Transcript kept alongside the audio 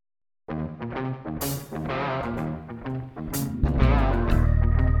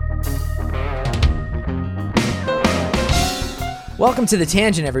Welcome to The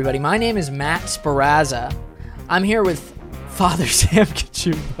Tangent, everybody. My name is Matt Sparazza. I'm here with Father Sam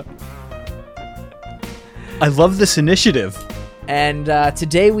Kachumba. I love this initiative. And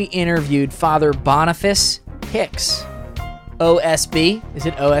today we interviewed Father Boniface Hicks. O.S.B. Is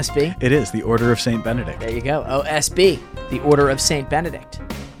it O.S.B.? It is, the Order of St. Benedict. There you go. O.S.B., the Order of St. Benedict.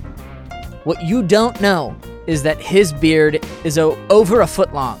 What you don't know is that his beard is over a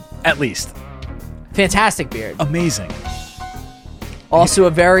foot long. At least. Fantastic beard. Amazing. Also a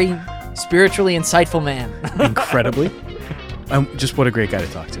very spiritually insightful man. Incredibly. Just what a great guy to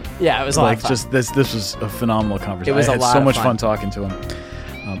talk to. Yeah, it was a lot of fun. Just this was a phenomenal conversation. It was I had a lot so of much fun. fun talking to him.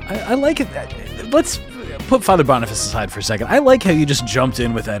 I like it. Let's put Father Boniface aside for a second. I like how you just jumped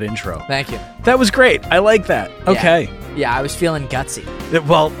in with that intro. Thank you. That was great. I like that. Okay. Yeah, I was feeling gutsy.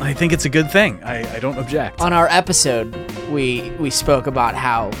 Well, I think it's a good thing. I don't object. On our episode, we spoke about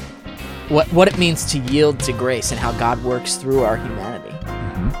how what it means to yield to grace and how God works through our humanity.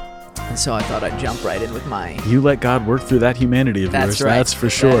 And so I thought I'd jump right in with my... You let God work through that humanity of yours. Right. That's for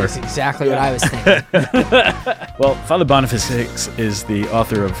sure. That's exactly what I was thinking. Well, Father Boniface Hicks is the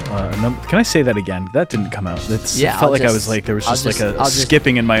author of... Can I say that again? That didn't come out. Felt like I was like... There was just a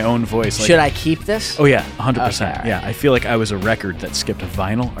skipping in my own voice. Should I keep this? Oh, yeah. 100%. Okay, yeah, I feel like I was a record that skipped a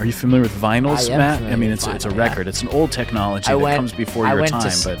vinyl. Are you familiar with vinyls, Matt? I mean, it's a record. It's an old technology that comes before your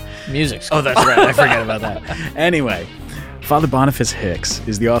time. But music school. Oh, that's right. I forget about that. Anyway... Father Boniface Hicks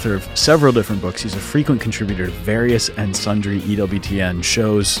is the author of several different books. He's a frequent contributor to various and sundry EWTN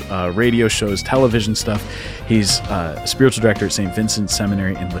shows, radio shows, television stuff. He's a spiritual director at St. Vincent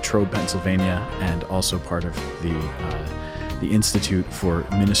Seminary in Latrobe, Pennsylvania, and also part of the Institute for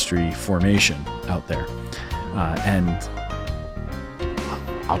Ministry Formation out there. And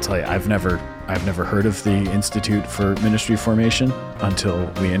I'll tell you, I've never heard of the Institute for Ministry Formation until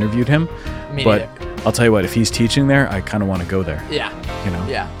we interviewed him. Me but neither. I'll tell you what, if he's teaching there, I kind of want to go there. Yeah. You know?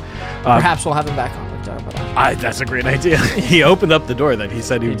 Yeah. Perhaps we'll have him back on. We'll talk about that. That's a great idea. He opened up the door that he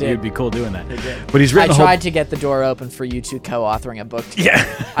said he'd be cool doing that. He did. But he's written I tried to get the door open for you two co-authoring a book together.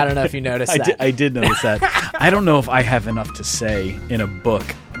 Yeah. I don't know if you noticed that. I did notice that. I don't know if I have enough to say in a book,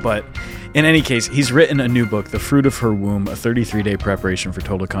 but in any case, he's written a new book, The Fruit of Her Womb, a 33-day preparation for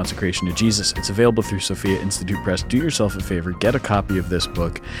total consecration to Jesus. It's available through Sophia Institute Press. Do yourself a favor, get a copy of this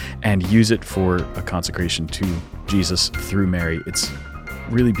book and use it for a consecration to Jesus through Mary. It's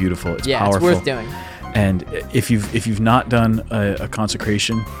really beautiful. It's powerful. It's worth doing. And if you've not done a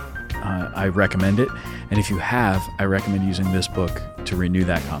consecration, I recommend it. And if you have, I recommend using this book to renew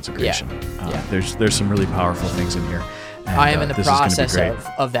that consecration. There's some really powerful things in here. And, I am in the process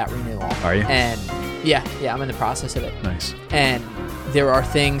of that renewal. Are you? And yeah, I'm in the process of it. Nice. And there are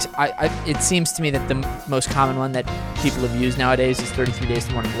things, it seems to me that the most common one that people have used nowadays is 33 Days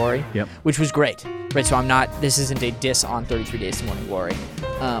to Morning Glory, which was great. Right, so this isn't a diss on 33 Days to Morning Glory,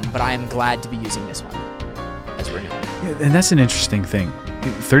 but I am glad to be using this one as a renewal. Yeah, and that's an interesting thing.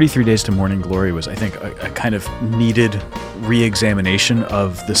 33 Days to Morning Glory was, I think, a kind of needed re-examination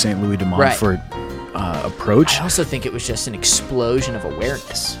of the St. Louis de Montfort approach. I also think it was just an explosion of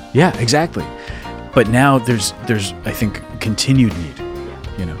awareness. Yeah, exactly. But now there's I think continued need.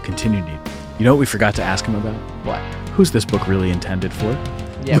 Continued need. You know what we forgot to ask him about? What? Who's this book really intended for?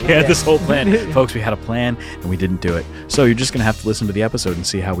 Yeah, we had this whole plan. Folks, we had a plan and we didn't do it. So you're just going to have to listen to the episode and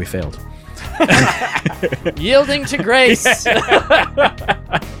see how we failed. Yielding to grace.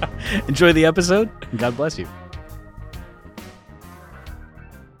 Enjoy the episode and God bless you.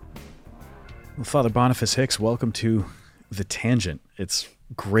 Well, Father Boniface Hicks, welcome to The Tangent. It's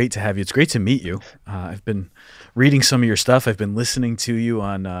great to have you. It's great to meet you. I've been reading some of your stuff. I've been listening to you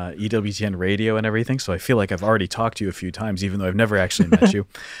on EWTN radio and everything, so I feel like I've already talked to you a few times, even though I've never actually met you.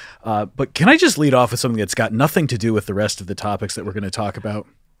 But can I just lead off with something that's got nothing to do with the rest of the topics that we're going to talk about?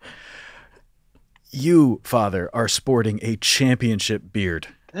 You, Father, are sporting a championship beard.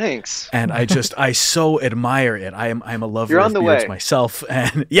 Thanks. And I so admire it. I'm a lover You're of on the beards way. myself,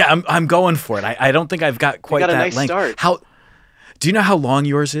 and yeah, I'm going for it. I don't think I've got quite that nice length. start. Do you know how long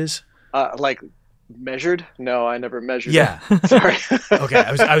yours is? Like measured? No, I never measured. Yeah. It. Sorry. Okay.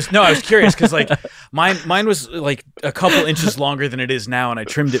 I was curious because like mine was like a couple inches longer than it is now, and I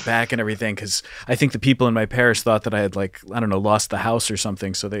trimmed it back and everything because I think the people in my parish thought that I had lost the house or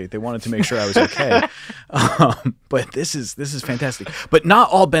something, so they wanted to make sure I was okay. But this is fantastic. But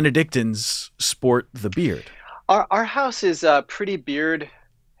not all Benedictines sport the beard. Our house is pretty beard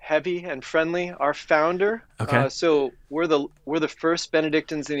heavy and friendly. Our founder, so we're the first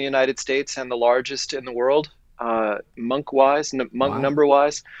Benedictines in the United States and the largest in the world, monk number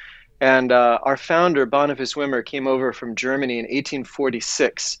wise, And our founder, Boniface Wimmer, came over from Germany in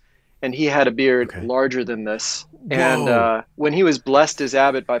 1846, and he had a beard larger than this. Whoa. And when he was blessed as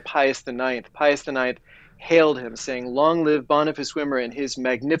abbot by Pius IX, Pius IX hailed him, saying, "Long live Boniface Wimmer and his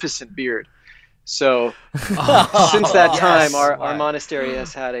magnificent beard." So since that time, our monastery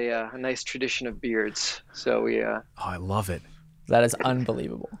has had a nice tradition of beards. So we... I love it. That is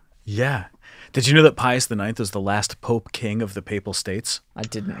unbelievable. Yeah. Did you know that Pius IX was the last Pope King of the Papal States? I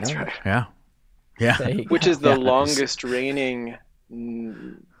didn't know. Right. Yeah. Yeah. Which is the longest reigning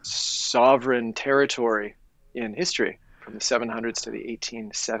sovereign territory in history, from the 700s to the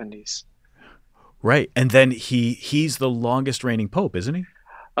 1870s. Right. And then he's the longest reigning Pope, isn't he?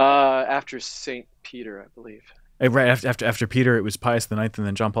 After St. Peter, I believe. Right. After Peter, it was Pius IX and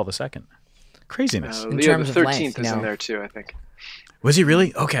then John Paul II. Craziness. Leo the 13th is in there too, I think. Was he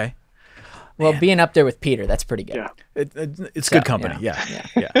really? Okay. Well, being up there with Peter, that's pretty good. Yeah. It's good company. Yeah.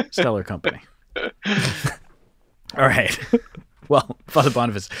 Stellar company. All right. Well, Father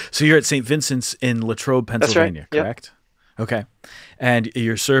Boniface, so you're at St. Vincent's in Latrobe, Pennsylvania, correct? Yep. Okay. And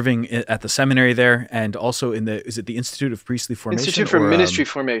you're serving at the seminary there, and also is it the Institute of Priestly Formation? Institute for Ministry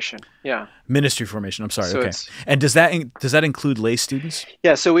Formation, yeah. Ministry Formation, I'm sorry, So okay. And does that include lay students?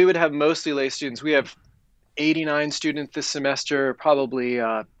 Yeah, so we would have mostly lay students. We have 89 students this semester, probably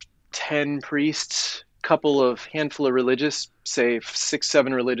 10 priests, handful of religious, say 6,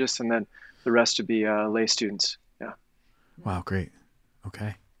 7 religious, and then the rest would be lay students. Yeah. Wow, great.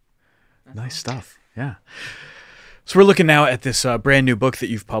 Okay. Nice stuff. Yeah. So we're looking now at this brand new book that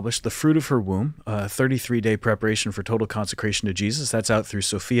you've published, The Fruit of Her Womb, a 33-day preparation for total consecration to Jesus. That's out through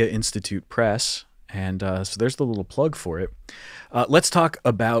Sophia Institute Press. And so there's the little plug for it. Let's talk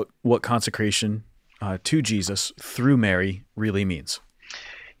about what consecration to Jesus through Mary really means.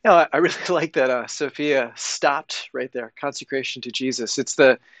 Yeah, I really like that Sophia stopped right there. Consecration to Jesus. It's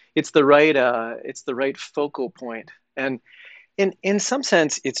the right focal point. And in some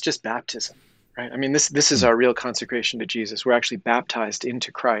sense, it's just baptism, right? I mean, this is our real consecration to Jesus. We're actually baptized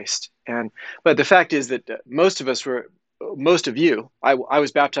into Christ. But the fact is that most of you, I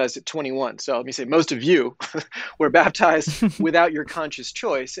was baptized at 21. So let me say, most of you were baptized without your conscious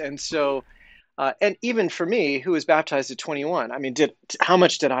choice. And so, and even for me, who was baptized at 21, I mean, how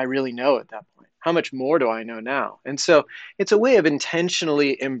much did I really know at that point? How much more do I know now? And so it's a way of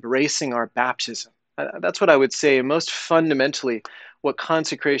intentionally embracing our baptism. That's what I would say most fundamentally what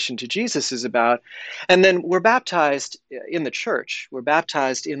consecration to Jesus is about. And then we're baptized in the church. We're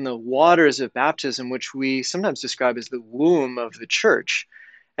baptized in the waters of baptism, which we sometimes describe as the womb of the church.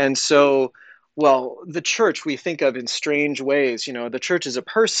 And so, well, the church we think of in strange ways. You know, the church is a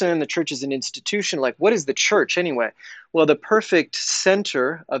person, the church is an institution. Like, what is the church anyway? Well, the perfect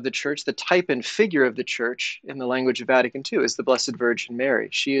center of the church, the type and figure of the church in the language of Vatican II is the Blessed Virgin Mary.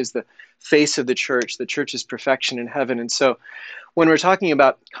 She is the face of the church's perfection in heaven. And so when we're talking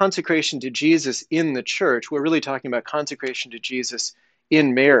about consecration to Jesus in the church, we're really talking about consecration to Jesus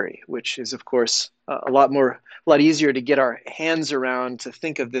in Mary, which is, of course, a lot easier to get our hands around, to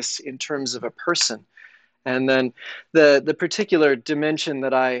think of this in terms of a person. And then the particular dimension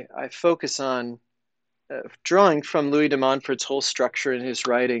that I focus on, drawing from Louis de Montfort's whole structure in his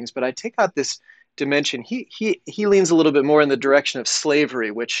writings, but I take out this dimension. He leans a little bit more in the direction of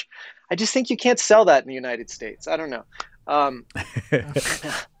slavery, which I just think you can't sell that in the United States. I don't know.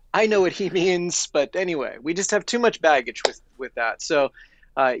 I know what he means, but anyway, we just have too much baggage with that. So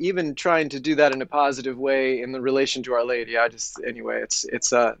even trying to do that in a positive way in the relation to Our Lady, it's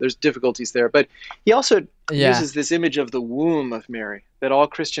there's difficulties there. But he also uses this image of the womb of Mary, that all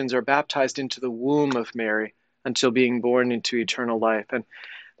Christians are baptized into the womb of Mary until being born into eternal life. And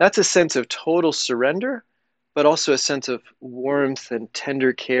that's a sense of total surrender, but also a sense of warmth and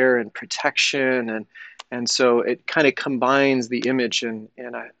tender care and protection. And so it kind of combines the image in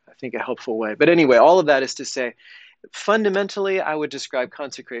I think a helpful way. But anyway, all of that is to say, fundamentally, I would describe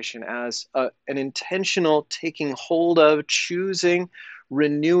consecration as an intentional taking hold of, choosing,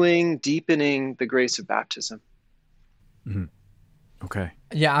 renewing, deepening the grace of baptism. Mm-hmm. Okay.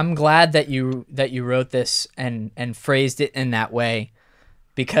 Yeah, I'm glad that you wrote this and phrased it in that way,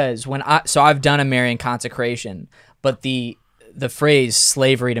 because I've done a Marian consecration, but the phrase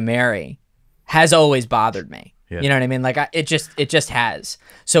slavery to Mary has always bothered me. Yeah. You know what I mean? Like it just has.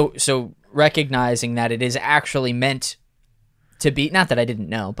 So recognizing that it is actually meant to be, not that I didn't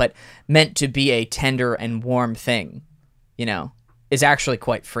know, but meant to be a tender and warm thing, you know, is actually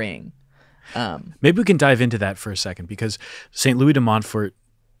quite freeing. Maybe we can dive into that for a second, because St. Louis de Montfort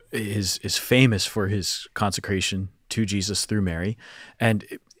is famous for his consecration to Jesus through Mary, and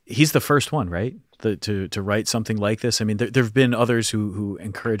he's the first one, right, to write something like this? I mean, there have been others who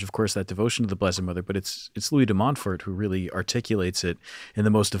encourage, of course, that devotion to the Blessed Mother, but it's Louis de Montfort who really articulates it in the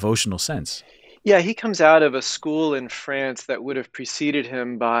most devotional sense. Yeah, he comes out of a school in France that would have preceded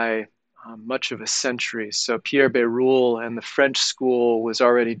him by much of a century. So Pierre Bérulle and the French school was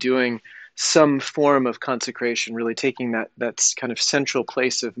already doing some form of consecration, really taking that kind of central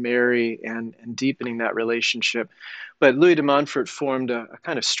place of Mary and deepening that relationship. But Louis de Montfort formed a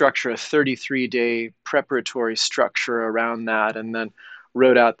kind of structure, a 33-day preparatory structure around that, and then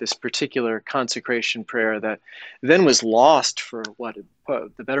wrote out this particular consecration prayer that then was lost for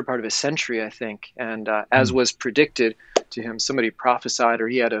the better part of a century, I think. And as was predicted to him, somebody prophesied, or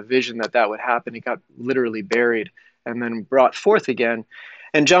he had a vision that would happen. He got literally buried and then brought forth again.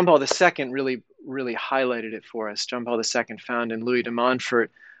 And John Paul II really highlighted it for us. John Paul II found in Louis de Montfort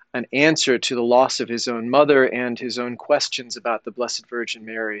an answer to the loss of his own mother and his own questions about the Blessed Virgin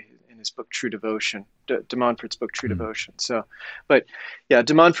Mary in his book True Devotion, de Montfort's book True Devotion. So, but yeah,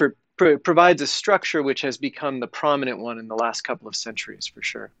 de Montfort provides a structure which has become the prominent one in the last couple of centuries, for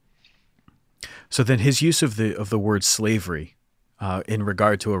sure. So then his use of the word slavery in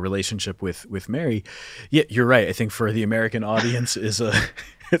regard to a relationship with Mary, yeah, you're right. I think for the American audience it's a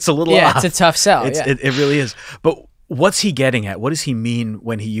little off. It's a tough sell. It really is. But what's he getting at? What does he mean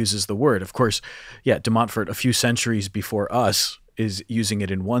when he uses the word? Of course, yeah, de Montfort, a few centuries before us, is using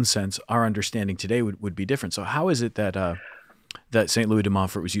it in one sense. Our understanding today would be different. So how is it that St. Louis de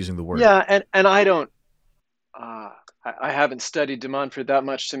Montfort was using the word? Yeah, and I don't, I haven't studied de Montfort that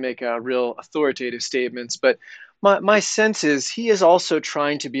much to make real authoritative statements, but my sense is he is also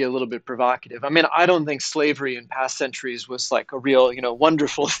trying to be a little bit provocative. I mean, I don't think slavery in past centuries was like a real,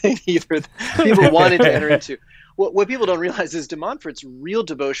 wonderful thing either that people wanted to enter into. What people don't realize is de Montfort's real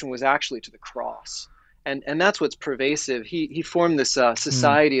devotion was actually to the cross. And that's what's pervasive. He formed this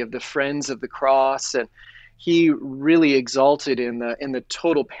society of the Friends of the Cross, and he really exalted in the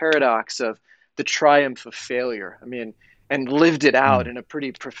total paradox of the triumph of failure. I mean, and lived it out in a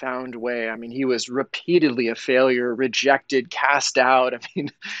pretty profound way. I mean, he was repeatedly a failure, rejected, cast out. I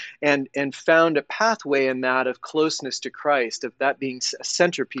mean, and found a pathway in that of closeness to Christ, of that being a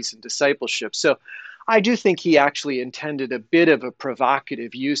centerpiece in discipleship. So I do think he actually intended a bit of a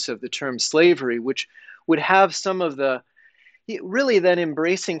provocative use of the term slavery, which would have some of the really then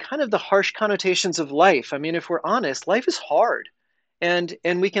embracing kind of the harsh connotations of life. I mean, if we're honest, life is hard. And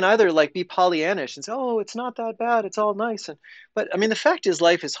we can either like be Pollyannish and say, oh, it's not that bad, it's all nice. But I mean, the fact is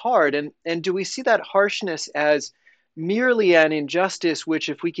life is hard. And do we see that harshness as merely an injustice, which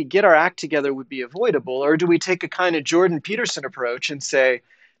if we could get our act together would be avoidable? Or do we take a kind of Jordan Peterson approach and say,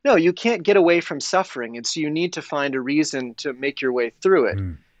 no, you can't get away from suffering. And so you need to find a reason to make your way through it.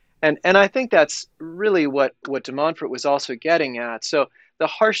 And I think that's really what de Montfort was also getting at. So the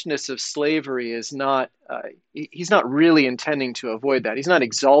harshness of slavery is not, he's not really intending to avoid that. He's not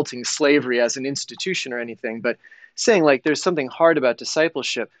exalting slavery as an institution or anything, but saying like there's something hard about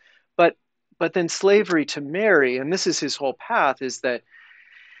discipleship. But then slavery to Mary, and this is his whole path, is that,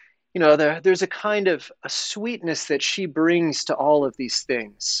 there's a kind of a sweetness that she brings to all of these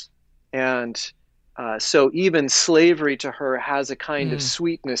things. And so even slavery to her has a kind of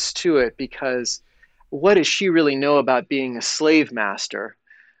sweetness to it, because what does she really know about being a slave master?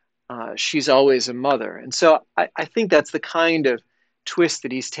 She's always a mother. And so I think that's the kind of twist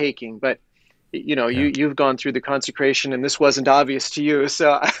that he's taking. But, you've gone through the consecration and this wasn't obvious to you.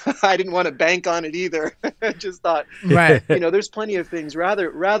 So I didn't want to bank on it either. I just thought, right. There's plenty of things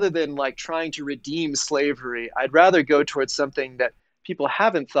rather than like trying to redeem slavery. I'd rather go towards something that people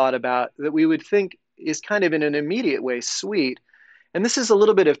haven't thought about that we would think is kind of in an immediate way sweet. And this is a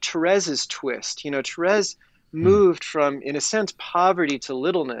little bit of Therese's twist. Therese moved from, in a sense, poverty to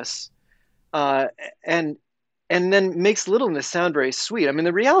littleness, and then makes littleness sound very sweet. I mean,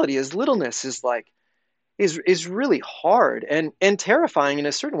 the reality is littleness is really hard and terrifying in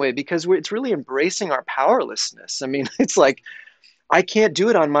a certain way, because it's really embracing our powerlessness. I mean, it's like, I can't do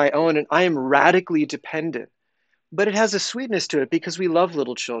it on my own and I am radically dependent. But it has a sweetness to it because we love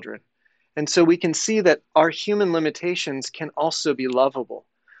little children. And so we can see that our human limitations can also be lovable.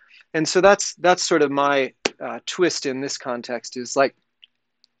 And so that's sort of my twist in this context, is like,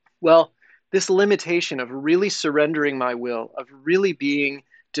 well, this limitation of really surrendering my will, of really being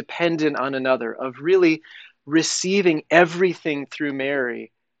dependent on another, of really receiving everything through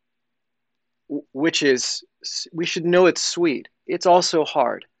Mary, which is, we should know it's sweet. It's also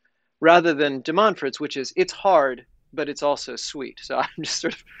hard, rather than de Montfort's, which is, it's hard, but it's also sweet. So I'm just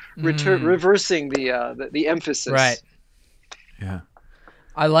sort of reversing the emphasis. Right. Yeah.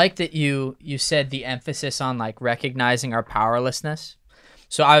 I like that you said the emphasis on like recognizing our powerlessness.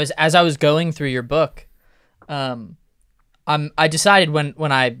 So as I was going through your book, I decided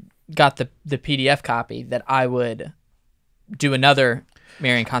when I got the PDF copy that I would do another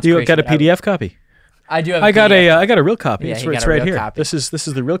Marian consecration. You got a PDF copy? I do have. I got a real copy. Yeah, it's right here. Copy. This is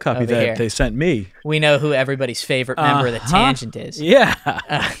the real copy Over that here. they sent me. We know who everybody's favorite member of the Tangent is. Yeah.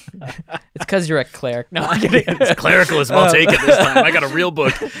 It's because you're a cleric. No, I'm kidding. It's clericalism. I'll take it this time. I got a real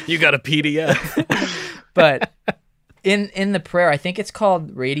book. You got a PDF. But in the prayer, I think it's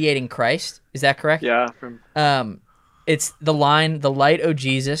called Radiating Christ. Is that correct? Yeah. It's the line, "The light, O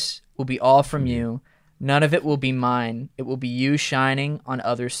Jesus, will be all from you. None of it will be mine. It will be you shining on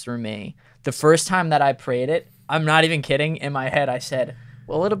others through me." The first time that I prayed it, I'm not even kidding, in my head I said,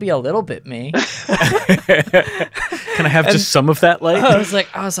 well, it'll be a little bit me. Can I have just some of that light? I was like,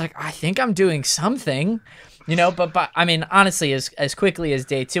 I think I'm doing something, but I mean, honestly, as quickly as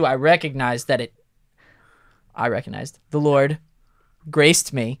day 2, I recognized the Lord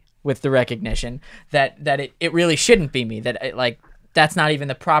graced me with the recognition that it really shouldn't be me, that that's not even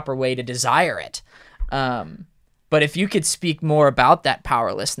the proper way to desire it. But if you could speak more about that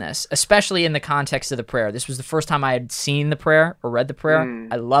powerlessness, especially in the context of the prayer. This was the first time I had seen the prayer or read the prayer.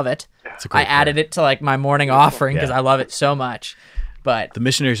 I love it. I added it to my morning offering because I love it so much. But the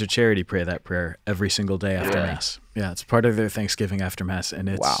Missionaries of Charity pray that prayer every single day after Mass. Yeah, it's part of their Thanksgiving after Mass, and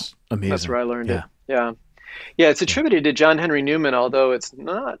it's amazing. That's where I learned it. Yeah. Yeah, it's attributed to John Henry Newman, although it's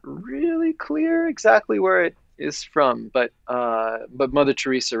not really clear exactly where it is from. But Mother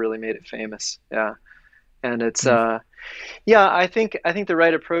Teresa really made it famous. Yeah. And it's I think the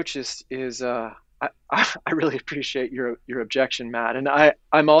right approach is I really appreciate your objection, Matt, and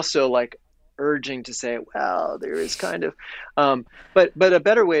I'm also urging to say, well, there is kind of but a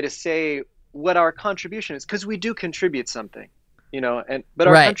better way to say what our contribution is, because we do contribute something, but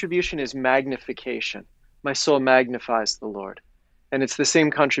our contribution is magnification. My soul magnifies the Lord, and it's the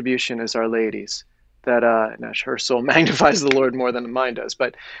same contribution as Our Lady's. That her soul magnifies the Lord more than mine does,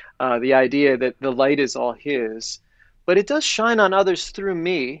 but the idea that the light is all His, but it does shine on others through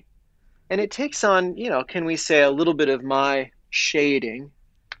me, and it takes on, can we say, a little bit of my shading.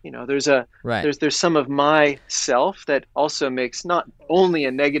 There's some of myself that also makes not only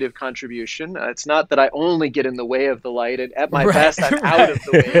a negative contribution. It's not that I only get in the way of the light, and at my best I'm out of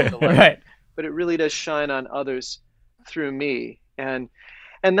the way of the light, but it really does shine on others through me, and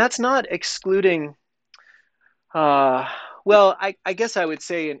that's not excluding. Well, I guess I would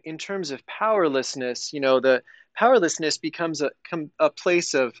say in terms of powerlessness, the powerlessness becomes a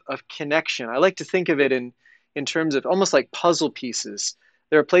place of connection. I like to think of it in terms of almost like puzzle pieces.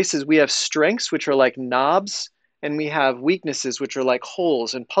 There are places we have strengths, which are like knobs, and we have weaknesses, which are like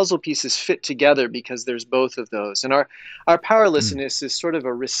holes, and puzzle pieces fit together because there's both of those. And our powerlessness is sort of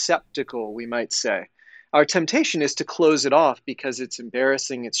a receptacle, we might say. Our temptation is to close it off because it's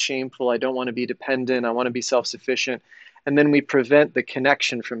embarrassing, it's shameful, I don't want to be dependent, I want to be self-sufficient, and then we prevent the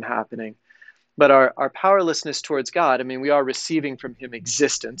connection from happening. But our powerlessness towards God, I mean, we are receiving from Him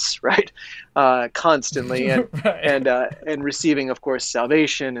existence, right? Constantly, and receiving, of course,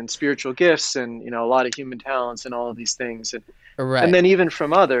 salvation and spiritual gifts and, a lot of human talents and all of these things. And then even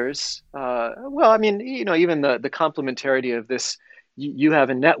from others, even the complementarity of this, you have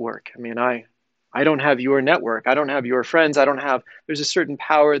a network. I mean, I don't have your network. I don't have your friends. There's a certain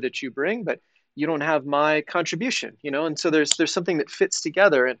power that you bring, but you don't have my contribution, and so there's something that fits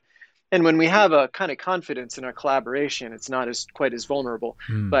together. And when we have a kind of confidence in our collaboration, it's not quite as vulnerable.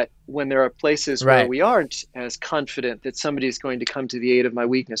 But when there are places where we aren't as confident that somebody is going to come to the aid of my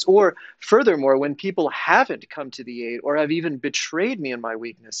weakness, or furthermore, when people haven't come to the aid or have even betrayed me in my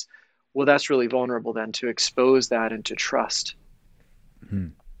weakness, well, that's really vulnerable then to expose that and to trust.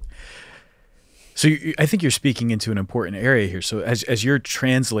 So I think you're speaking into an important area here. So as you're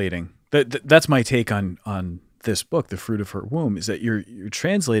translating, that's my take on this book, The Fruit of Her Womb, is that you're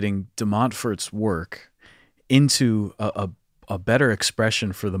translating de Montfort's work into a better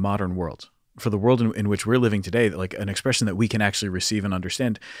expression for the modern world, for the world in which we're living today, like an expression that we can actually receive and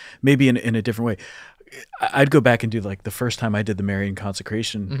understand, maybe in a different way. I'd go back and do the first time I did the Marian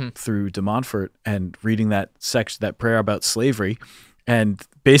Consecration through de Montfort and reading that section, that prayer about slavery, and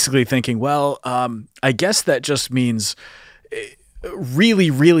basically thinking, well, I guess that just means really,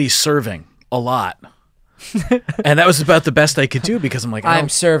 really serving a lot. And that was about the best I could do because I'm like, I'm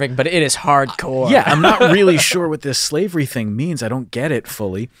serving, but it is hardcore. Yeah, I'm not really sure what this slavery thing means. I don't get it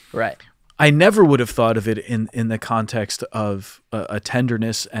fully. Right. I never would have thought of it in the context of a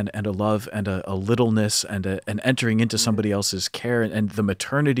tenderness and a love and a littleness and an entering into somebody else's care and the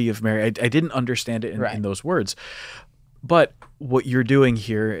maternity of Mary. I didn't understand it in those words. But what you're doing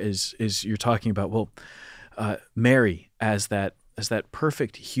here is you're talking about, Mary as that as that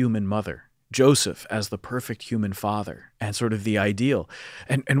perfect human mother, Joseph as the perfect human father, and sort of the ideal.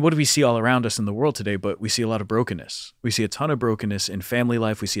 And what do we see all around us in the world today? But we see a lot of brokenness. We see a ton of brokenness in family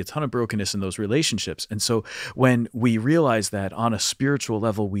life. We see a ton of brokenness in those relationships. And so when we realize that on a spiritual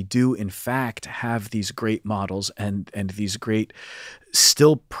level, we do in fact have these great models and these great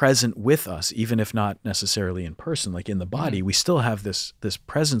still present with us, even if not necessarily in person, like in the body, we still have this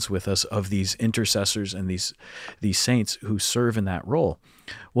presence with us of these intercessors and these saints who serve in that role.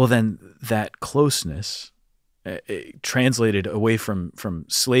 Well, then that closeness translated away from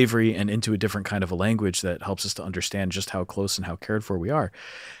slavery and into a different kind of a language that helps us to understand just how close and how cared for we are.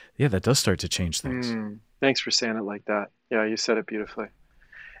 Yeah, that does start to change things. Thanks for saying it like that. Yeah, you said it beautifully.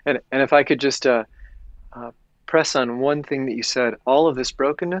 And if I could just press on one thing that you said, all of this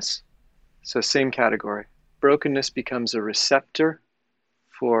brokenness, so same category. Brokenness becomes a receptor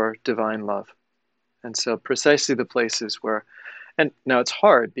for divine love. And so precisely the places where, and now it's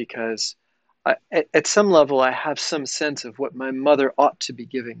hard because at some level I have some sense of what my mother ought to be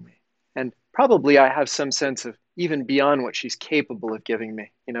giving me. And probably I have some sense of even beyond what she's capable of giving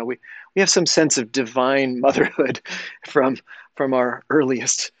me. You know, we have some sense of divine motherhood from our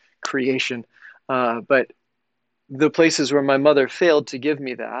earliest creation. But the places where my mother failed to give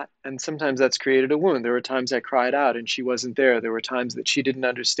me that, and sometimes that's created a wound. There were times I cried out and she wasn't there. There were times that she didn't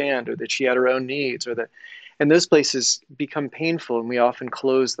understand, or that she had her own needs, and those places become painful and we often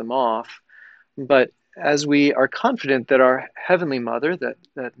close them off. But as we are confident that our Heavenly Mother,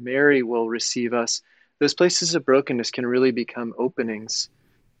 that Mary will receive us, those places of brokenness can really become openings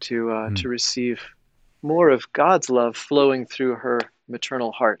to receive more of God's love flowing through her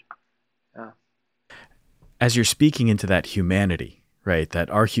maternal heart. As you're speaking into that humanity, right, that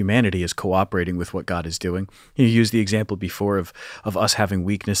our humanity is cooperating with what God is doing. You used the example before of us having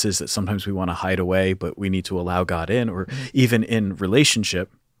weaknesses that sometimes we want to hide away, but we need to allow God in, or even in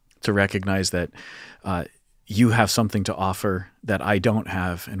relationship to recognize that you have something to offer that I don't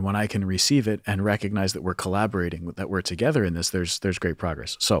have, and when I can receive it and recognize that we're collaborating, that we're together in this, there's great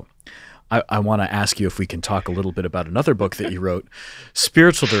progress. So I want to ask you if we can talk a little bit about another book that you wrote,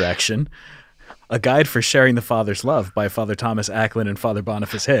 Spiritual Direction, A Guide for Sharing the Father's Love by Father Thomas Acklin and Father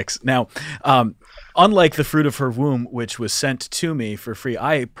Boniface Hicks. Now, unlike The Fruit of Her Womb, which was sent to me for free,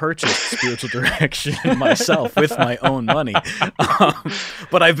 I purchased Spiritual Direction myself with my own money.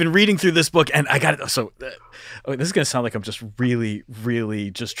 But I've been reading through this book, and I got it. So this is going to sound like I'm just really,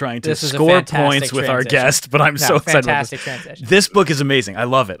 really just trying to score points with our guest, but I'm so excited about this. Transition. This book is amazing. I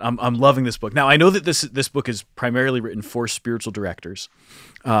love it. I'm loving this book. Now, I know that this book is primarily written for spiritual directors.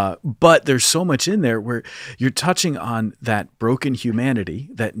 But there's so much in there where you're touching on that broken humanity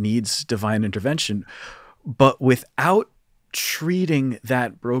that needs divine intervention, but without treating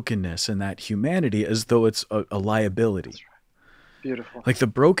that brokenness and that humanity as though it's a liability. That's right. Beautiful. Like the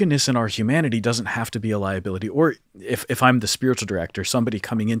brokenness in our humanity doesn't have to be a liability. Or if I'm the spiritual director, somebody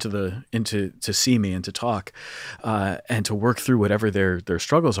coming to see me and to talk and to work through whatever their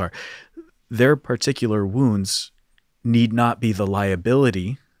struggles are, their particular wounds need not be the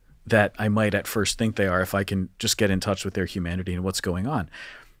liability that I might at first think they are if I can just get in touch with their humanity and what's going on.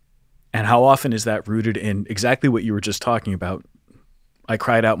 And how often is that rooted in exactly what you were just talking about? I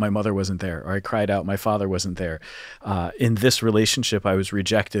cried out, my mother wasn't there, or I cried out, my father wasn't there. In this relationship, I was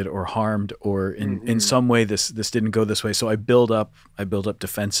rejected or harmed, or in some way this didn't go this way. So I build up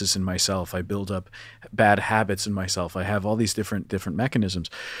defenses in myself. I build up bad habits in myself. I have all these different mechanisms.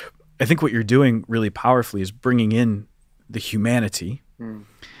 I think what you're doing really powerfully is bringing in the humanity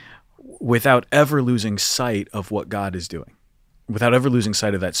without ever losing sight of what God is doing, without ever losing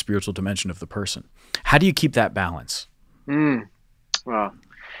sight of that spiritual dimension of the person. How do you keep that balance? Wow.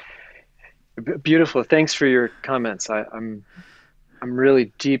 Beautiful. Thanks for your comments. I'm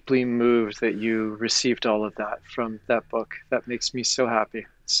really deeply moved that you received all of that from that book. That makes me so happy.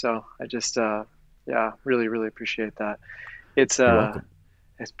 So I just, really, really appreciate that. It's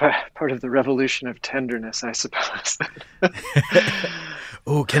part of the revolution of tenderness, I suppose.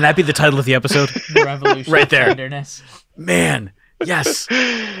 Oh, can that be the title of the episode? The revolution right of there. tenderness. Man, yes.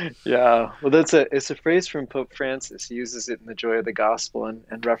 Yeah. Well, it's a phrase from Pope Francis. He uses it in The Joy of the Gospel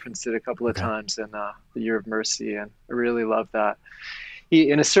and referenced it a couple of times in the Year of Mercy, and I really love that.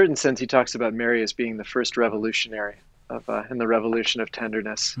 In a certain sense, he talks about Mary as being the first revolutionary in the revolution of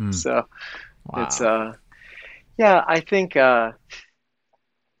tenderness. So wow. It's I think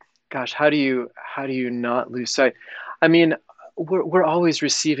gosh, how do you not lose sight? I mean, we're always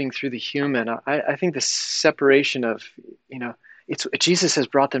receiving through the human. I think the separation of, Jesus has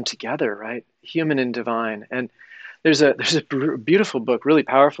brought them together, right? Human and divine. And There's a beautiful book, really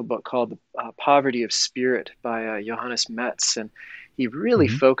powerful book called Poverty of Spirit by Johannes Metz, and he really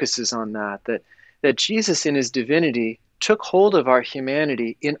Hmm. focuses on that Jesus in his divinity took hold of our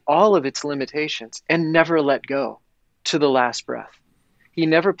humanity in all of its limitations and never let go to the last breath. He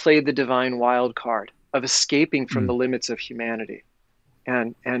never played the divine wild card of escaping from the limits of humanity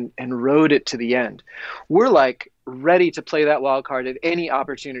and rode it to the end. We're like ready to play that wild card at any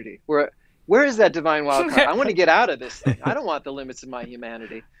opportunity. Where is that divine wild card? I want to get out of this thing. I don't want the limits of my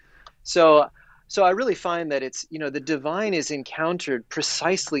humanity. So I really find that it's, the divine is encountered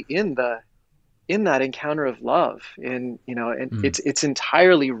precisely in that encounter of love, and it's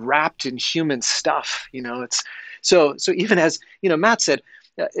entirely wrapped in human stuff. It's so even as Matt said,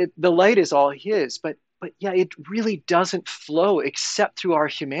 the light is all his, but yeah, it really doesn't flow except through our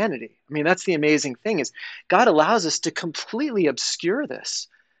humanity. I mean, that's the amazing thing, is God allows us to completely obscure this.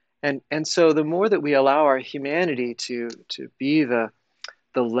 And so the more that we allow our humanity to be the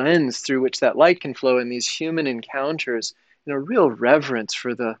lens through which that light can flow in these human encounters, real reverence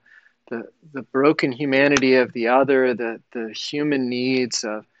for the broken humanity of the other, the human needs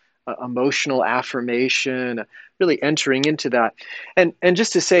of emotional affirmation, really entering into that. And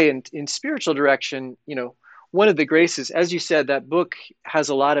just to say, in spiritual direction, one of the graces, as you said, that book has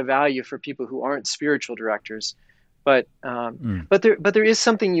a lot of value for people who aren't spiritual directors. But there is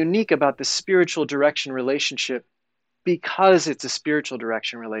something unique about the spiritual direction relationship, because it's a spiritual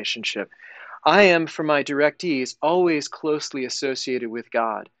direction relationship. I am, for my directees, always closely associated with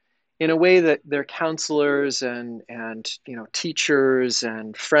God in a way that their counselors and teachers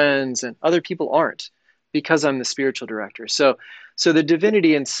and friends and other people aren't, because I'm the spiritual director. So the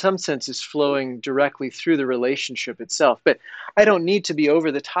divinity in some sense is flowing directly through the relationship itself. But I don't need to be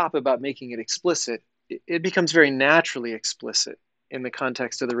over the top about making it explicit. It becomes very naturally explicit in the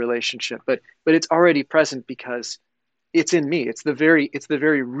context of the relationship. But it's already present because it's in me. It's the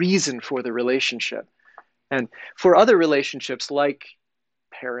very reason for the relationship. And for other relationships, like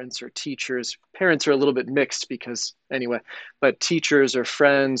parents or teachers, parents are a little bit mixed but teachers or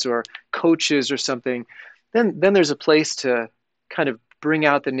friends or coaches or something, then there's a place to kind of bring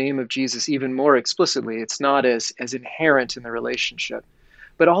out the name of Jesus even more explicitly. It's not as inherent in the relationship,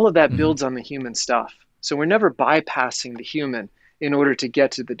 but all of that builds on the human stuff. So we're never bypassing the human in order to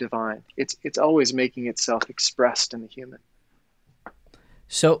get to the divine. It's always making itself expressed in the human.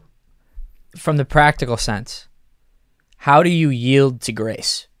 So from the practical sense, how do you yield to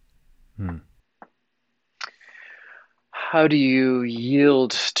grace? How do you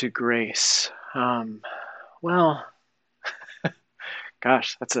yield to grace? Well,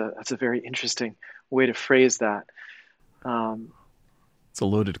 gosh, that's a very interesting way to phrase that. It's a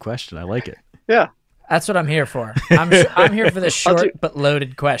loaded question. I like it. Yeah, that's what I'm here for. I'm here for the short but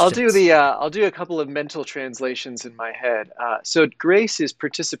loaded questions. I'll do a couple of mental translations in my head. So grace is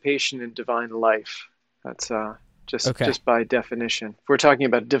participation in divine life. That's just by definition. If we're talking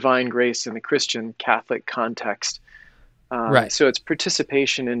about divine grace in the Christian Catholic context. Right. So it's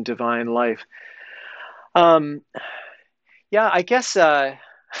participation in divine life. Yeah, I guess I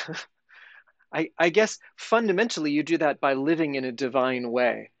guess fundamentally you do that by living in a divine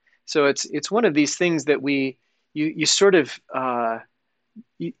way. So it's one of these things that you sort of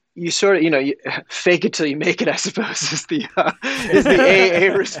fake it till you make it, I suppose, is the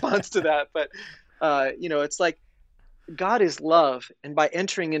AA response to that. But it's like God is love, and by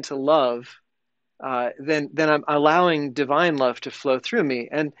entering into love, then I'm allowing divine love to flow through me,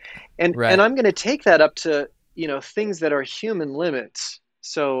 and Right. I'm going to take that up to things that are human limits.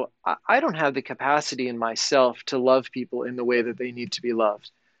 So I don't have the capacity in myself to love people in the way that they need to be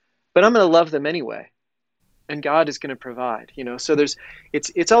loved, but I'm going to love them anyway, and God is going to provide. So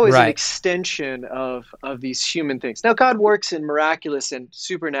it's always an extension of these human things. Now God works in miraculous and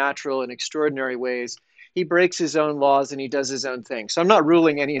supernatural and extraordinary ways. He breaks his own laws and he does his own thing. So I'm not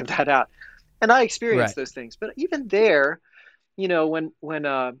ruling any of that out. And I experience those things. But even there, when one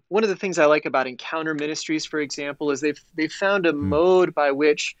of the things I like about encounter ministries, for example, is they've found a mode by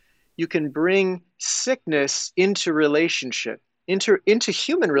which you can bring sickness into relationship, into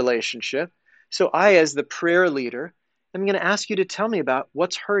human relationship. So I, as the prayer leader, am going to ask you to tell me about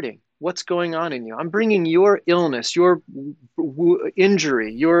what's hurting, what's going on in you. I'm bringing your illness, your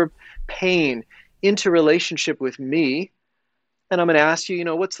injury, your pain into relationship with me. And I'm going to ask you,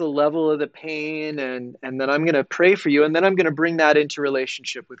 what's the level of the pain? And then I'm going to pray for you. And then I'm going to bring that into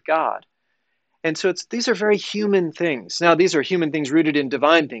relationship with God. And so these are very human things. Now, these are human things rooted in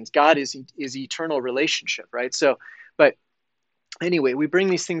divine things. God is eternal relationship, right? So, but anyway, we bring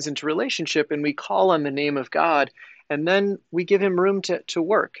these things into relationship and we call on the name of God, and then we give him room to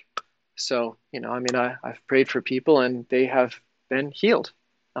work. So, I mean, I've prayed for people and they have been healed.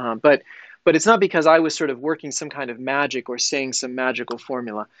 But it's not because I was sort of working some kind of magic or saying some magical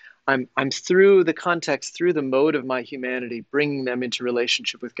formula. I'm through the context, through the mode of my humanity, bringing them into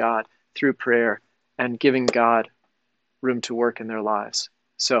relationship with God through prayer and giving God room to work in their lives.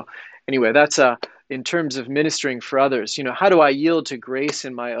 So anyway, that's in terms of ministering for others. How do I yield to grace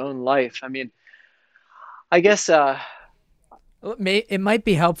in my own life? I mean, I guess it might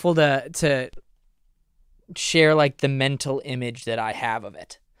be helpful to share like the mental image that I have of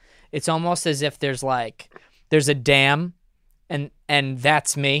it. It's almost as if there's a dam and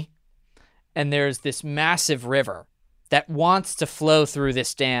that's me. And there's this massive river that wants to flow through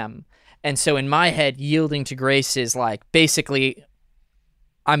this dam. And so in my head, yielding to grace is like, basically,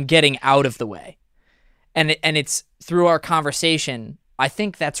 I'm getting out of the way. And it's through our conversation, I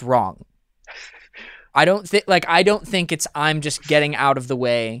think that's wrong. I don't think it's I'm just getting out of the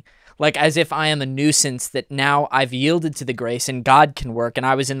way, like as if I am a nuisance that now I've yielded to the grace and God can work and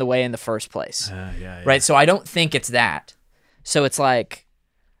I was in the way in the first place. Yeah. Right? So I don't think it's that. So it's like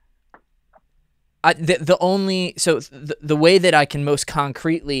the way that I can most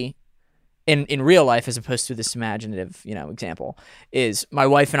concretely in real life, as opposed to this imaginative, example, is my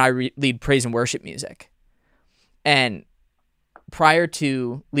wife and I lead praise and worship music. And prior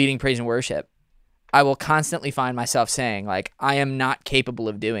to leading praise and worship, I will constantly find myself saying, like, I am not capable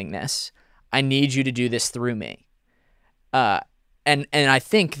of doing this. I need you to do this through me. And I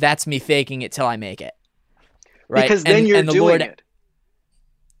think that's me faking it till I make it. Right? Because then you're doing it.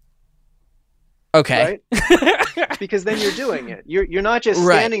 Okay. Right? Because then you're doing it. You're not just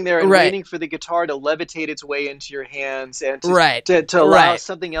standing there and waiting for the guitar to levitate its way into your hands and to allow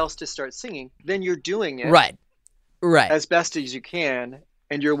something else to start singing. Then you're doing it right as best as you can,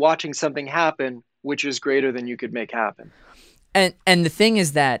 and you're watching something happen which is greater than you could make happen. And the thing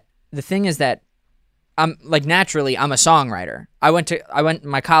is that I'm like, naturally I'm a songwriter.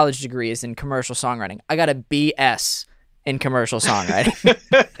 My college degree is in commercial songwriting. I got a BS in commercial songwriting.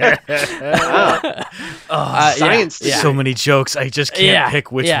 Science. Yeah. So many jokes. I just can't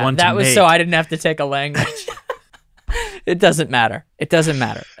pick which one to that was make. So I didn't have to take a language. It doesn't matter. It doesn't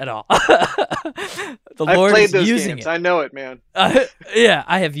matter at all. The Lord is using it. I know it, man. I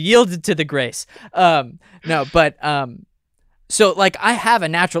have yielded to the grace. So like I have a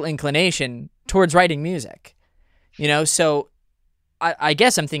natural inclination towards writing music, so I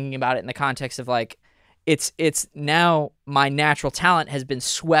guess I'm thinking about it in the context of like, it's now my natural talent has been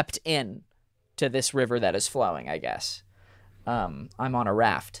swept in to this river that is flowing, I guess. I'm on a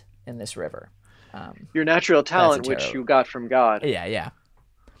raft in this river. Your natural talent, which you got from God. Yeah.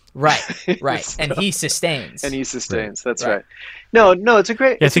 Right. And he sustains. That's right. No, it's a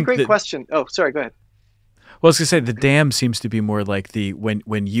great question. Oh, sorry, go ahead. Well, I was going to say, the dam seems to be more like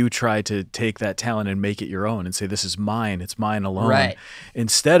when you try to take that talent and make it your own and say, this is mine, it's mine alone. Right.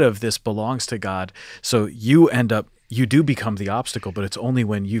 Instead of this belongs to God. So you do become the obstacle, but it's only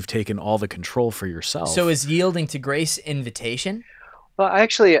when you've taken all the control for yourself. So is yielding to grace invitation? Well,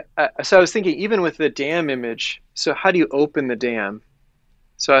 actually, so I was thinking, even with the dam image, so how do you open the dam?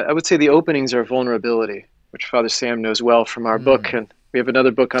 So I would say the openings are vulnerability, which Father Sam knows well from our book, and we have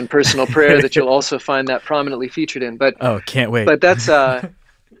another book on personal prayer that you'll also find that prominently featured in. But can't wait. But that's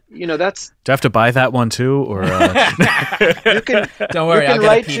that's. Do I have to buy that one too, or? You can. Don't worry, I'll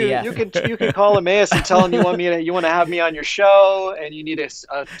get a PDF. You can call Emmaus and tell him you want to have me on your show, and you need a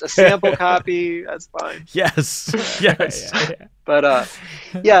sample copy. That's fine. Yes. Yeah. But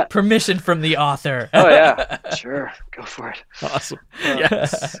permission from the author. Oh yeah, sure, go for it. Awesome.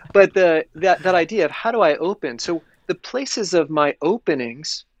 Yes. But that idea of how do I open? So the places of my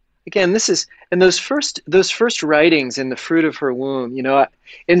openings, again, this is, and those first writings in the fruit of her womb.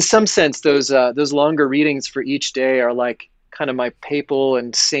 In some sense, those longer readings for each day are like kind of my papal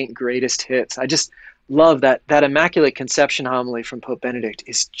and saint greatest hits. I just love that Immaculate Conception homily from Pope Benedict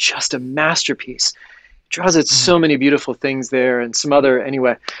is just a masterpiece. Draws out so many beautiful things there, and some other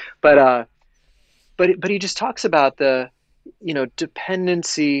anyway. But he just talks about the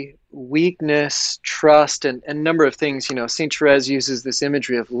dependency, weakness, trust, and a number of things. Saint Therese uses this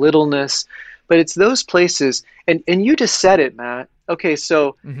imagery of littleness, but it's those places. And you just said it, Matt. Okay,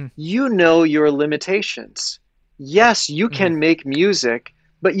 so your limitations. Yes, you can make music,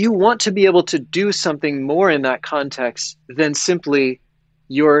 but you want to be able to do something more in that context than simply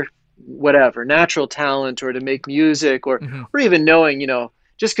your whatever natural talent, or to make music, or even knowing,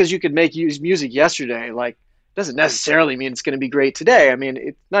 just because you could use music yesterday, like, doesn't necessarily mean it's going to be great today. I mean,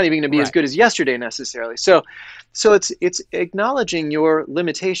 it's not even going to be as good as yesterday necessarily. So it's acknowledging your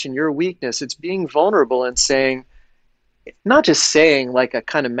limitation, your weakness. It's being vulnerable and saying, not just saying like a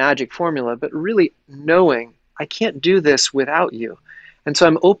kind of magic formula, but really knowing I can't do this without you. And so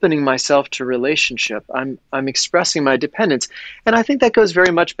I'm opening myself to relationship. I'm expressing my dependence. And I think that goes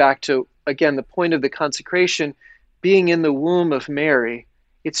very much back to, again, the point of the consecration, being in the womb of Mary.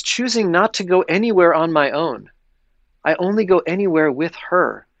 It's choosing not to go anywhere on my own. I only go anywhere with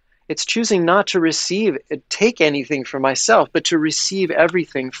her. It's choosing not to take anything for myself, but to receive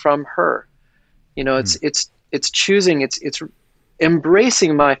everything from her. You know, it's choosing, it's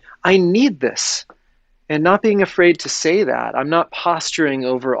embracing I need this. And not being afraid to say that. I'm not posturing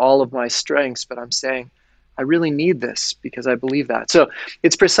over all of my strengths, but I'm saying, I really need this because I believe that. So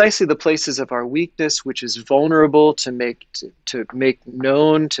it's precisely the places of our weakness, which is vulnerable to make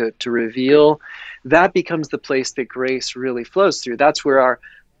known, to reveal. That becomes the place that grace really flows through. That's where our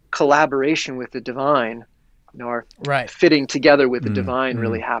collaboration with the divine, our fitting together with the divine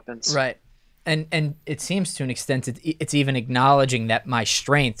really happens. Right. And it seems to an extent it's even acknowledging that my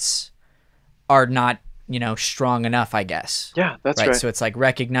strengths are not, strong enough, I guess. Yeah, that's right. So it's like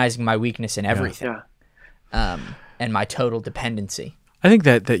recognizing my weakness in everything. Yeah. And my total dependency. I think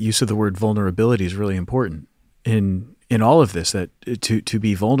that use of the word vulnerability is really important in all of this, that to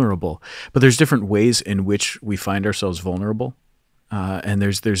be vulnerable. But there's different ways in which we find ourselves vulnerable. And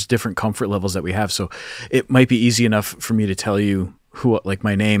there's different comfort levels that we have. So it might be easy enough for me to tell you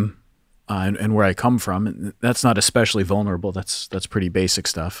my name and where I come from. And that's not especially vulnerable. That's pretty basic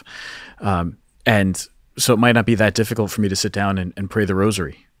stuff. And so it might not be that difficult for me to sit down and pray the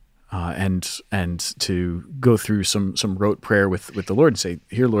rosary and to go through some rote prayer with the Lord and say,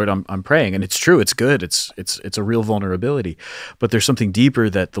 here, Lord, I'm praying. And it's true. It's good. It's a real vulnerability, but there's something deeper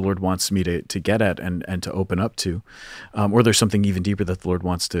that the Lord wants me to get at and to open up to, or there's something even deeper that the Lord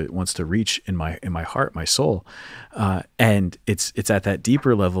wants to reach in my heart, my soul. And it's at that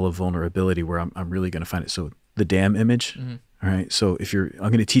deeper level of vulnerability where I'm really going to find it. So the dam image, all right. So I'm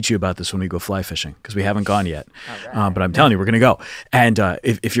going to teach you about this when we go fly fishing because we haven't gone yet. Right. But I'm telling you, we're going to go. And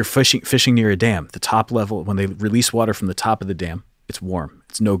if you're fishing near a dam, the top level, when they release water from the top of the dam, it's warm.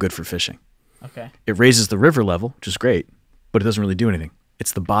 It's no good for fishing. Okay. It raises the river level, which is great, but it doesn't really do anything.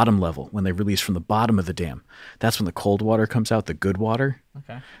 It's the bottom level when they release from the bottom of the dam. That's when the cold water comes out, the good water.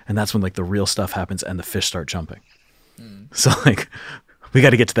 Okay. And that's when the real stuff happens and the fish start jumping. So we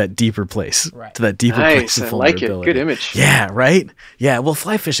got to get to that deeper place, to that deeper place of vulnerability. I like it. Good image. Yeah, right? Yeah, well,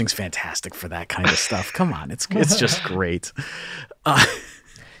 fly fishing's fantastic for that kind of stuff. Come on, it's just great.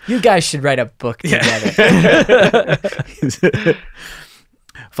 You guys should write a book together.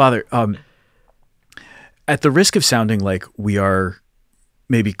 Father, at the risk of sounding like we are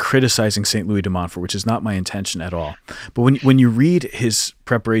maybe criticizing St. Louis de Montfort, which is not my intention at all. But when you read his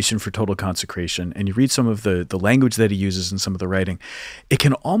preparation for total consecration and you read some of the language that he uses in some of the writing, it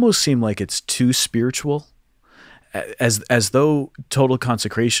can almost seem like it's too spiritual, as though total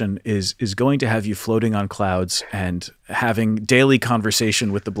consecration is going to have you floating on clouds and having daily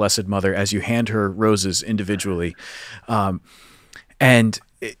conversation with the Blessed Mother as you hand her roses individually. And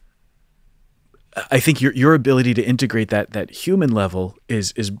I think your ability to integrate that human level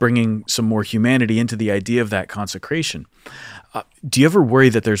is bringing some more humanity into the idea of that consecration. Do you ever worry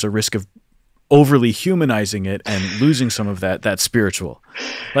that there's a risk of overly humanizing it and losing some of that spiritual?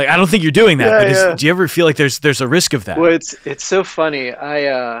 Like, I don't think you're doing that, do you ever feel like there's a risk of that? Well, it's so funny.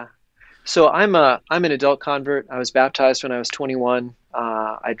 So I'm an adult convert. I was baptized when I was 21.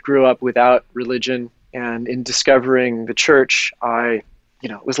 I grew up without religion, and in discovering the church, it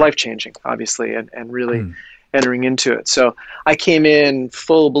was life-changing, obviously, and really entering into it. So I came in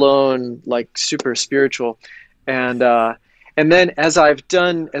full-blown, super spiritual. And then as I've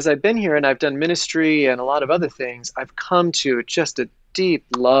been here and I've done ministry and a lot of other things, I've come to just a deep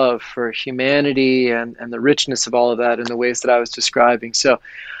love for humanity and the richness of all of that in the ways that I was describing. So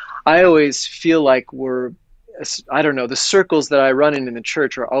I always feel like the circles that I run in the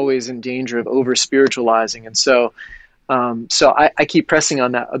church are always in danger of over-spiritualizing. And so I keep pressing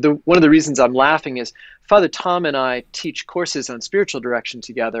on that. One of the reasons I'm laughing is Father Tom and I teach courses on spiritual direction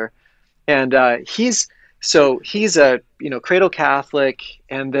together, and he's a cradle Catholic,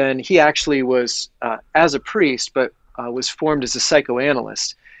 and then he actually was as a priest, but was formed as a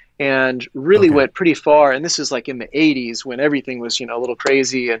psychoanalyst, and really went pretty far. And this was in the 80s when everything was a little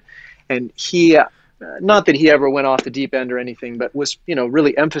crazy, and he. Not that he ever went off the deep end or anything, but was,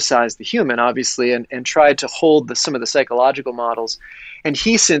 really emphasized the human, obviously, and tried to hold some of the psychological models. And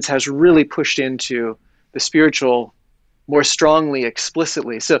he since has really pushed into the spiritual more strongly,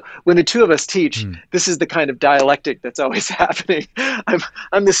 explicitly. So when the two of us teach, this is the kind of dialectic that's always happening.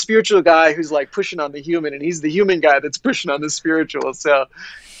 I'm the spiritual guy who's pushing on the human, and he's the human guy that's pushing on the spiritual. So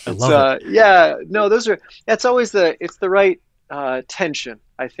I love it. That's always it's the right tension,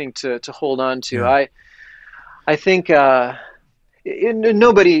 I think, to hold on to. Yeah. I think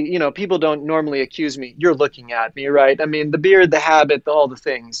nobody, people don't normally accuse me. You're looking at me, right? I mean, the beard, the habit, all the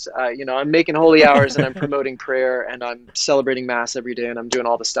things. I'm making holy hours and I'm promoting prayer and I'm celebrating mass every day and I'm doing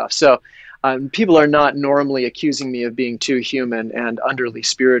all the stuff. So people are not normally accusing me of being too human and underly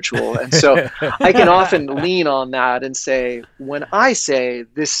spiritual. And so I can often lean on that and say, when I say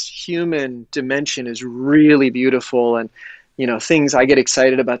this human dimension is really beautiful and things, I get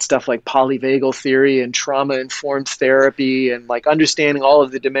excited about stuff like polyvagal theory and trauma-informed therapy and like understanding all of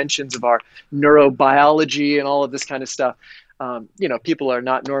the dimensions of our neurobiology and all of this kind of stuff. People are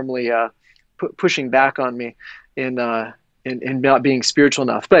not normally pushing back on me in not being spiritual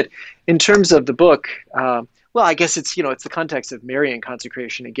enough. But in terms of the book, I guess it's the context of Marian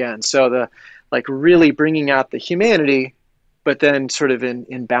consecration again. So the really bringing out the humanity, but then sort of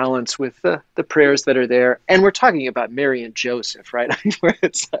in balance with the prayers that are there. And we're talking about Mary and Joseph, right? Where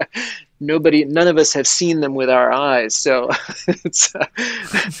it's none of us have seen them with our eyes. So it's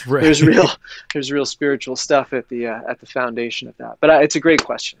right. there's real spiritual stuff at the foundation of that. But it's a great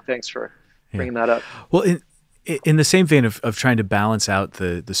question. Thanks for bringing that up. Well, in the same vein of trying to balance out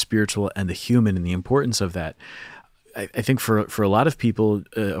the spiritual and the human and the importance of that, I think for a lot of people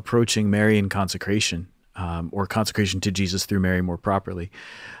approaching Marian consecration, or consecration to Jesus through Mary more properly,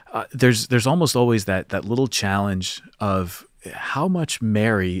 there's almost always that little challenge of how much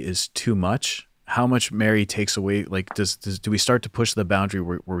Mary is too much, how much Mary takes away. Like, do we start to push the boundary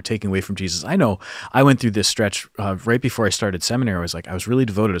where we're taking away from Jesus? I know I went through this stretch right before I started seminary. I was really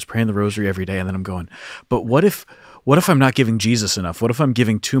devoted. I was praying the rosary every day, and then I'm going, but what if I'm not giving Jesus enough? What if I'm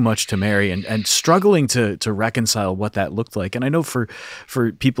giving too much to Mary, and struggling to reconcile what that looked like? And I know for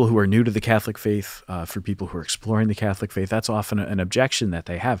people who are new to the Catholic faith, for people who are exploring the Catholic faith, that's often an objection that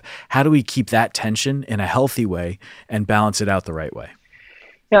they have. How do we keep that tension in a healthy way and balance it out the right way?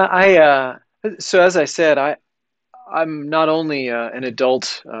 Yeah, so as I said, I'm not only an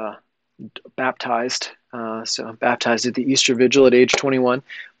adult baptized, so I'm baptized at the Easter Vigil at age 21,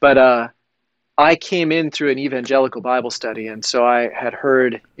 but I came in through an evangelical Bible study, and so I had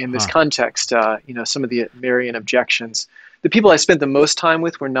heard in this context, some of the Marian objections. The people I spent the most time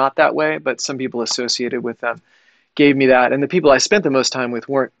with were not that way, but some people associated with them gave me that. And the people I spent the most time with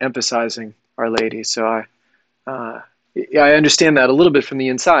weren't emphasizing Our Lady. So I understand that a little bit from the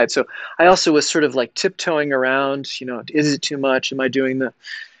inside. So I also was sort of like tiptoeing around, is it too much? Am I doing the...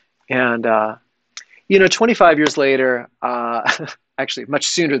 And, 25 years later, actually much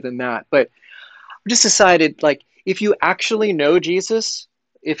sooner than that, but I just decided, like, if you actually know Jesus,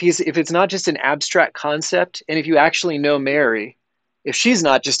 if it's not just an abstract concept, and if you actually know Mary, if she's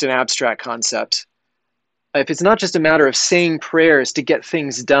not just an abstract concept, if it's not just a matter of saying prayers to get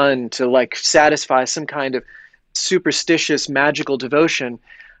things done, to like satisfy some kind of superstitious magical devotion,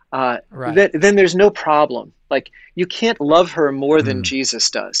 then there's no problem. Like, you can't love her more than Jesus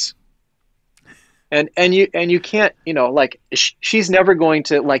does. And you can't, she's never going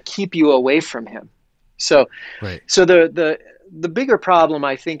to like keep you away from him. So the bigger problem,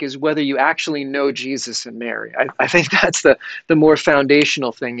 I think, is whether you actually know Jesus and Mary. I think that's the more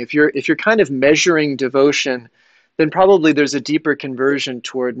foundational thing. If you're kind of measuring devotion, then probably there's a deeper conversion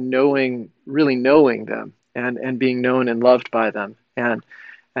toward really knowing them and being known and loved by them. And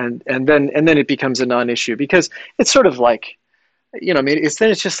then it becomes a non-issue, because it's sort of like,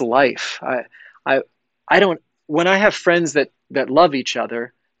 it's just life. I don't, when I have friends that love each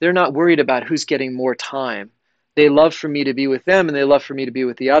other, they're not worried about who's getting more time. They love for me to be with them, and they love for me to be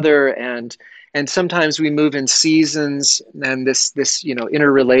with the other. And sometimes we move in seasons, and this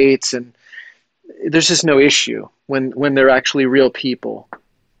interrelates, and there's just no issue when they're actually real people.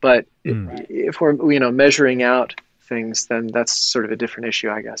 But if we're measuring out things, then that's sort of a different issue,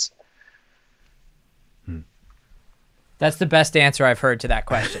 I guess. That's the best answer I've heard to that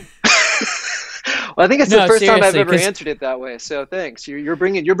question. Well, I think it's the first time I've ever answered it that way. So thanks. You're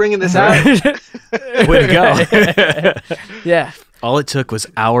bringing this out. Way to go. Yeah. All it took was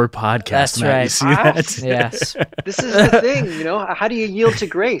our podcast. That's Matt. right. You see that? Yes. This is the thing, how do you yield to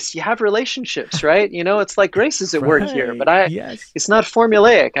grace? You have relationships, right? It's like grace is at work here, but it's not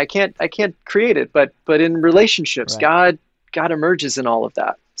formulaic. I can't create it, but in relationships, God emerges in all of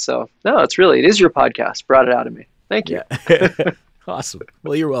that. So no, it is your podcast. Brought it out of me. Thank you. Yeah. Awesome.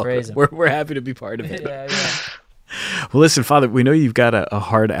 Well, you're welcome. We're happy to be part of it. Yeah. Well, listen, Father, we know you've got a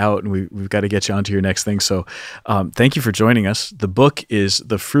hard out, and we've got to get you onto your next thing. So thank you for joining us. The book is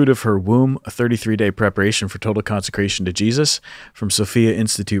The Fruit of Her Womb, a 33-day preparation for total consecration to Jesus, from Sophia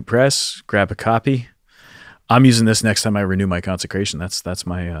Institute Press. Grab a copy. I'm using this next time I renew my consecration. That's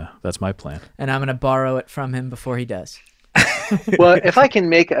my plan. And I'm going to borrow it from him before he does. Well, if I can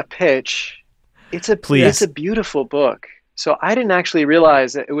make a pitch, it's a beautiful book. So I didn't actually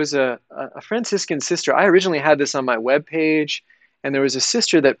realize that it was a Franciscan sister. I originally had this on my webpage, and there was a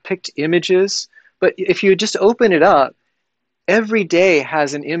sister that picked images. But if you just open it up, every day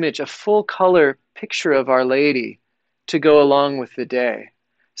has an image, a full color picture of Our Lady to go along with the day.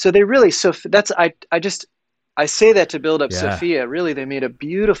 So they really, so that's, I say that to build up Sophia. Really, they made a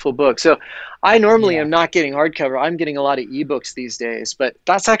beautiful book. So I normally am not getting hardcover. I'm getting a lot of ebooks these days, but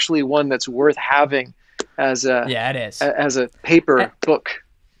that's actually one that's worth having as a paper book.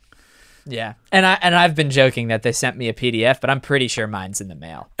 Yeah, and I've been joking that they sent me a PDF, but I'm pretty sure mine's in the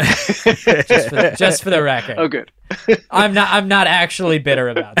mail. just for the record. Oh, good. I'm not actually bitter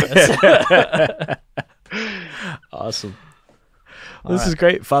about this. Awesome. Well, this is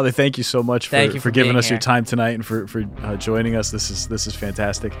great, Father. Thank you so much for giving us your time tonight and for joining us. This is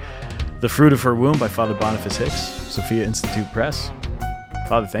fantastic. The Fruit of Her Womb by Father Boniface Hicks, Sophia Institute Press.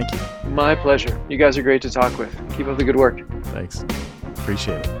 Father, thank you. My pleasure. You guys are great to talk with. Keep up the good work. Thanks.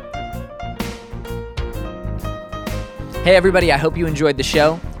 Appreciate it. Hey everybody, I hope you enjoyed the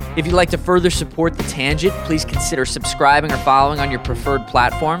show. If you'd like to further support The Tangent, please consider subscribing or following on your preferred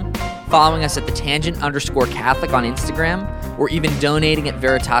platform, following us at @thetangent_Catholic on Instagram, or even donating at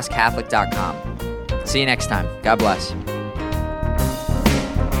veritascatholic.com. See you next time. God bless.